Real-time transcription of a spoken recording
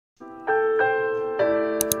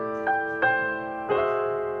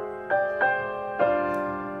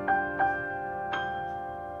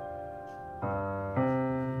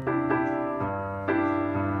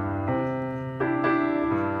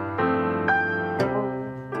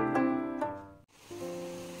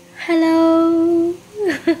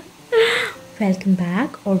Welcome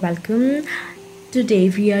back or welcome.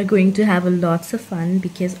 Today we are going to have a lots of fun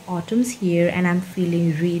because autumn's here and I'm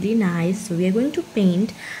feeling really nice. So we are going to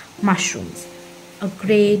paint mushrooms. A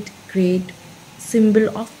great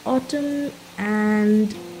symbol of autumn,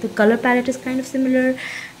 and the color palette is kind of similar.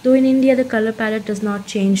 Though in India the color palette does not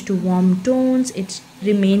change to warm tones, it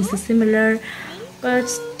remains similar. But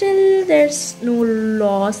still there's no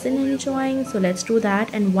loss in enjoying, so let's do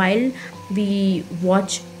that. And while we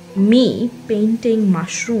watch me painting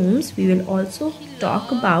mushrooms, we will also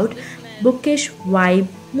talk about bookish vibe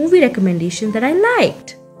movie recommendations that I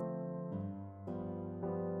liked.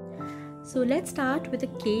 So let's start with a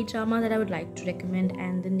K-drama that I would like to recommend,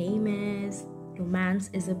 and the name is Romance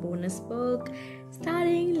is a Bonus Book,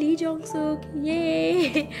 starring Lee Jong-suk.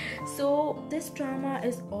 Yay! So this drama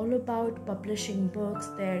is all about publishing books,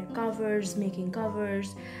 their covers, making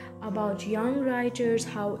covers, about young writers,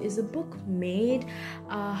 how is a book made,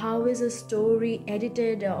 how is a story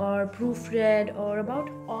edited or proofread, or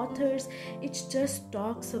about authors. It just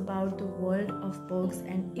talks about the world of books,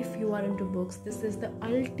 and if you are into books, this is the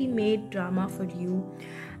ultimate drama for you.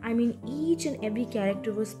 I mean, each and every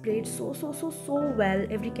character was played so well.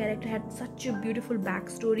 Every character had such a beautiful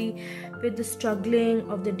backstory with the struggling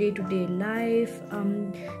of the day-to-day life.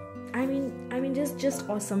 I mean, just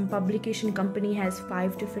awesome. Publication company has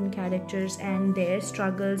 5 different characters and their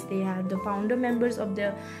struggles. They have the founder members of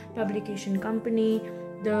the publication company.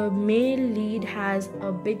 The male lead has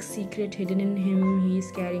a big secret hidden in him.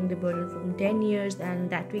 He's carrying the burden from 10 years, and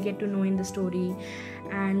that we get to know in the story.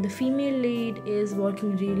 And the female lead is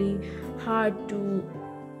working really hard to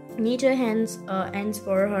meet her ends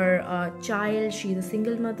for her child. She's a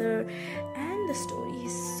single mother, and the story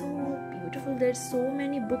is so beautiful. There's so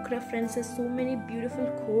many book references, so many beautiful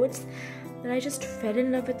quotes, that I just fell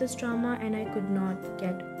in love with this drama and I could not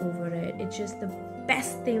get over it. It's just the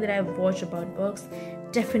best thing that I've watched about books.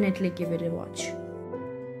 Definitely give it a watch.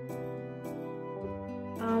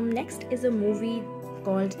 Next is a movie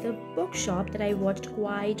called The Bookshop that I watched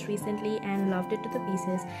quite recently and loved it to the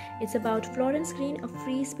pieces. It's about Florence Green, a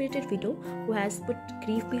free-spirited widow who has put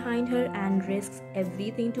grief behind her and risks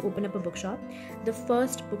everything to open up a bookshop, the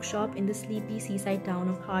first bookshop in the sleepy seaside town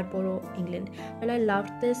of Hardborough, England. Well, I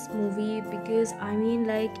loved this movie because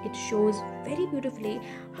it shows very beautifully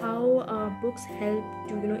how books help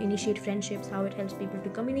to initiate friendships, how it helps people to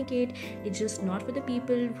communicate. It's just not for the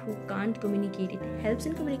people who can't communicate. It helps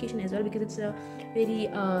in communication as well, because it's a very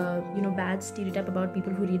bad stereotype about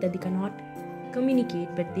people who read that they cannot communicate,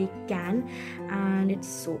 but they can, and it's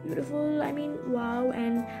so beautiful. I mean, wow.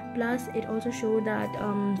 And plus it also showed that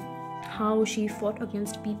how she fought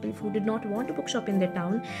against people who did not want a bookshop in their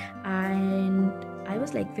town, and I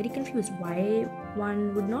was like very confused why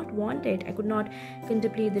one would not want it. I could not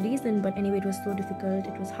contemplate the reason, but anyway, it was so difficult.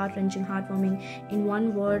 It was heart-wrenching, heartwarming. In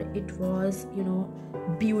one word, it was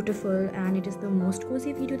beautiful, and it is the most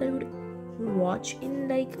cozy video that I would watch in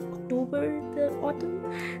like October, the autumn.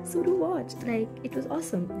 So to watch, it was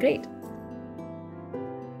awesome, great.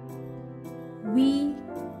 We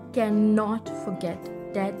cannot forget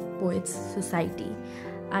Dead Poets Society.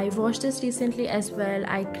 I watched this recently as well.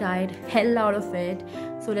 I cried hell out of it,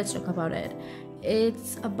 so let's talk about it.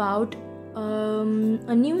 It's about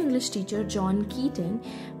a new English teacher, John Keating,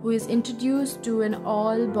 who is introduced to an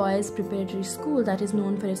all-boys preparatory school that is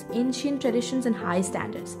known for its ancient traditions and high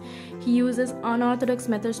standards. He uses unorthodox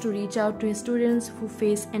methods to reach out to his students who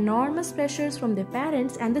face enormous pressures from their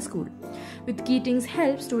parents and the school. With Keating's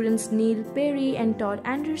help, students Neil Perry and Todd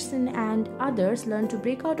Anderson and others learn to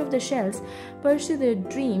break out of their shells, pursue their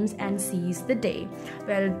dreams, and seize the day.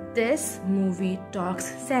 Well, this movie talks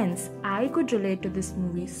sense. I could relate to this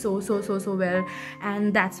movie so well,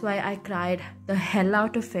 and that's why I cried the hell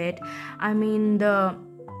out of it. I mean, the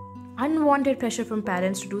unwanted pressure from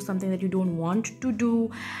parents to do something that you don't want to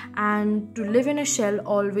do, and to live in a shell,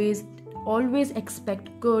 always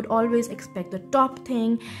expect good, always expect the top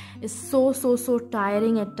thing, is so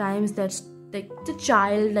tiring at times. That's like the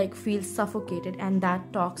child feels suffocated, and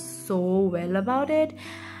that talks so well about it.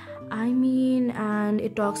 I mean, and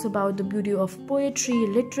it talks about the beauty of poetry,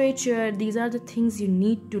 literature. These are the things you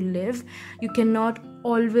need to live. You cannot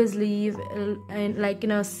always live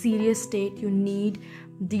in a serious state. You need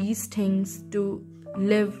these things to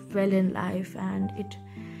live well in life, and it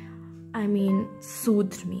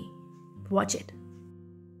soothed me. Watch it.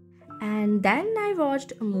 And then I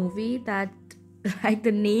watched a movie that like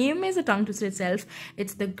the name is a tongue twister itself.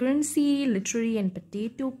 It's the Guernsey Literary and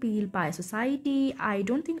Potato Peel Pie Society. I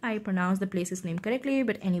don't think I pronounced the place's name correctly,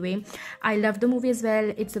 but anyway, I love the movie as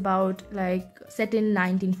well. It's about like set in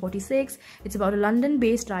 1946. It's about a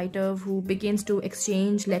London-based writer who begins to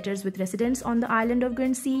exchange letters with residents on the island of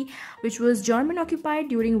Guernsey, which was German occupied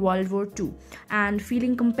during World War II. And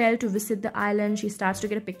feeling compelled to visit the island, she starts to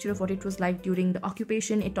get a picture of what it was like during the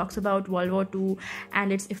occupation. It talks about World War II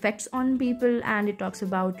and its effects on people, and it talks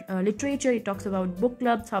about literature, it talks about book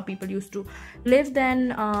clubs, how people used to live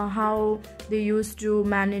then, how they used to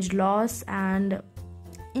manage loss, and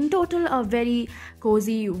in total a very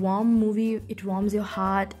cozy, warm movie. It warms your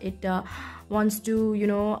heart. It wants to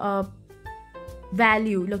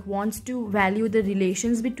value the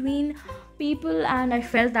relations between people, and I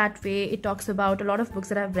felt that way. It talks about a lot of books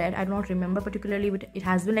that I've read. I do not remember particularly, but it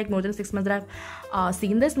has been like more than 6 months that I've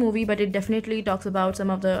seen this movie, but it definitely talks about some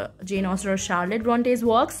of the Jane Austen or Charlotte Bronte's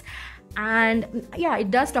works. And yeah, it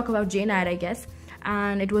does talk about Jane Eyre, I guess.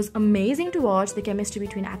 And it was amazing to watch. The chemistry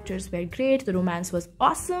between actors were great. The romance was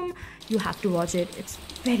awesome. You have to watch it. It's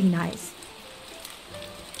very nice.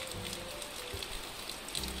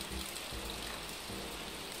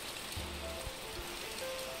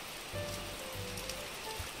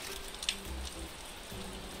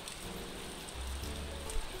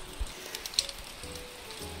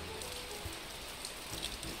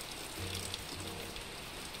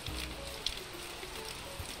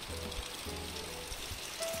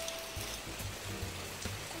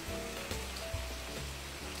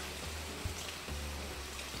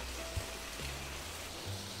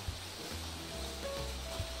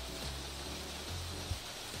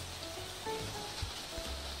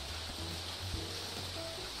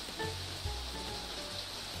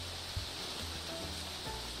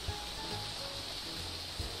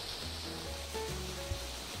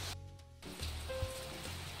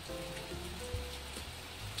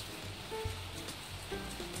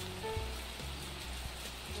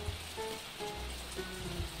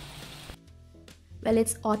 Well,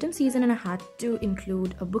 it's autumn season and I had to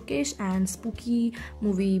include a bookish and spooky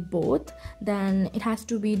movie both. Then it has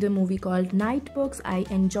to be the movie called Night Books. I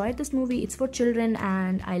enjoyed this movie. It's for children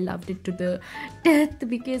and I loved it to the death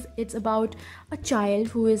because it's about a child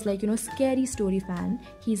who is like, scary story fan.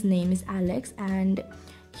 His name is Alex, and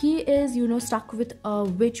he is stuck with a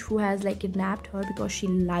witch who has like kidnapped her because she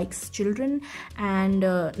likes children, and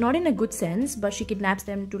not in a good sense, but she kidnaps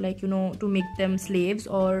them to like to make them slaves,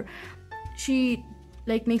 or she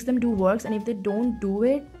like makes them do works, and if they don't do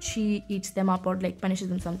it, she eats them up or like punishes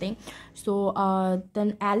them something. So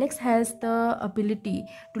then Alex has the ability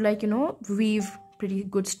to like weave pretty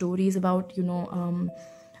good stories about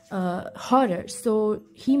horror. So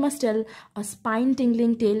he must tell a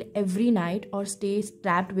spine-tingling tale every night or stay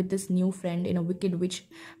trapped with this new friend in a wicked witch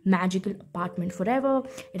magical apartment forever.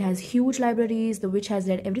 It has huge libraries. The witch has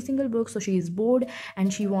read every single book, so she is bored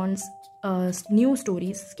and she wants new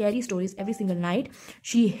stories, scary stories every single night.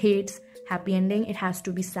 She hates happy ending. It has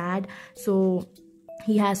to be sad. So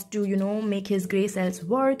he has to make his gray cells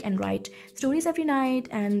work and write stories every night,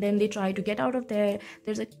 and then they try to get out of there.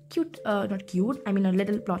 There's a cute not cute, I mean a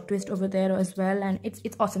little plot twist over there as well, and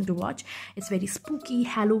it's awesome to watch. It's very spooky,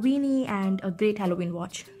 Halloweeny, and a great Halloween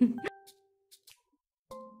watch.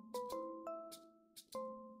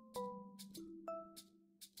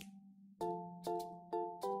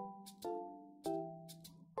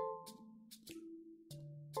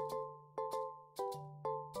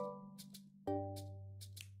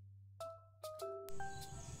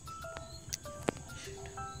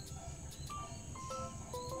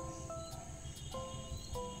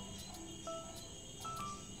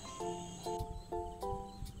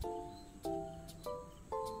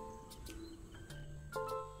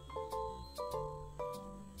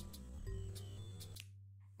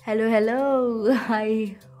 Hello.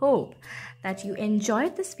 I hope that you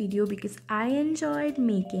enjoyed this video because I enjoyed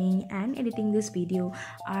making and editing this video.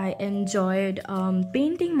 I enjoyed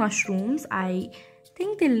painting mushrooms. I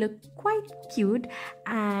think they look quite cute,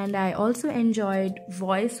 and I also enjoyed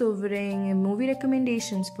voiceovering movie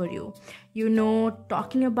recommendations for you.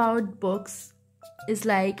 Talking about books is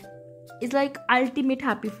like ultimate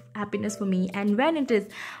happiness for me, and when it is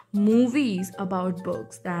movies about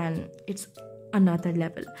books, then it's another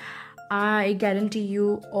level. I guarantee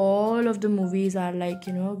you all of the movies are like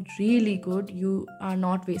really good. You are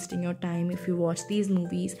not wasting your time if you watch these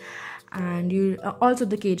movies. And you also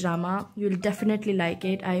the K-drama, you'll definitely like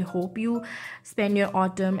it. I hope you spend your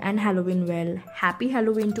autumn and Halloween well. Happy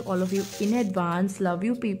Halloween to all of you in advance. Love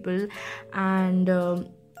you people, and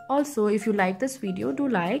Also, if you like this video, do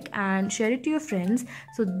like and share it to your friends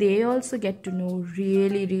so they also get to know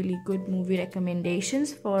really good movie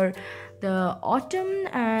recommendations for the autumn.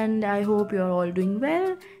 And I hope you're all doing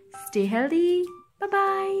well. Stay healthy. Bye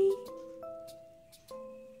bye.